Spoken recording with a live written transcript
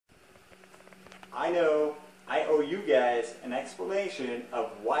I know I owe you guys an explanation of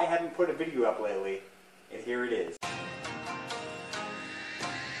why I haven't put a video up lately, and here it is.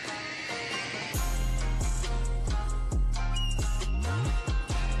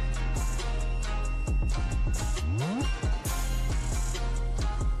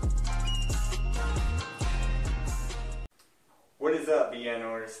 What is up,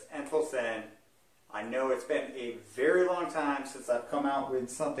 beginners? Sen. I know it's been a very long time since I've come out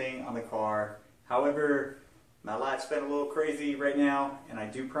with something on the car. However, my life's been a little crazy right now, and I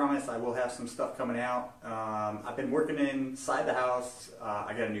do promise I will have some stuff coming out. I've been working inside the house.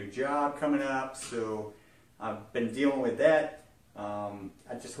 I got a new job coming up, so I've been dealing with that.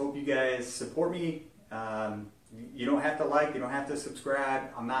 I just hope you guys support me. You don't have to like, you don't have to subscribe.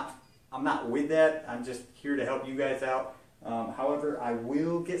 I'm not with that. I'm just here to help you guys out. However, I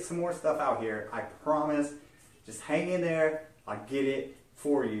will get some more stuff out here. I promise. Just hang in there. I'll get it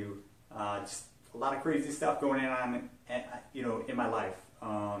for you. Just a lot of crazy stuff going on, in my life.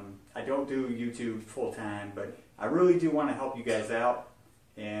 I don't do YouTube full time, but I really do want to help you guys out.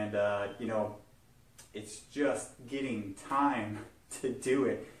 And it's just getting time to do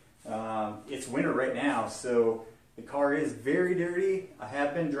it. It's winter right now, so the car is very dirty. I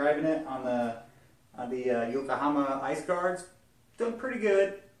have been driving it on the Yokohama ice guards. Done pretty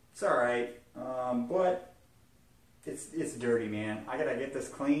good. It's alright. But it's dirty, man. I gotta get this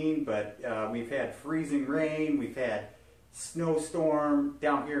clean, but we've had freezing rain, we've had snowstorm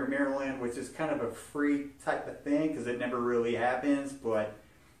down here in Maryland, which is kind of a freak type of thing because it never really happens, but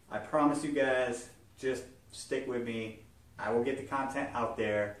I promise you guys, just stick with me. I will get the content out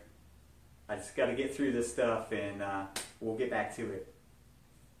there. I just gotta get through this stuff, and we'll get back to it.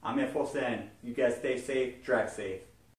 I'm Sen. You guys stay safe, drive safe.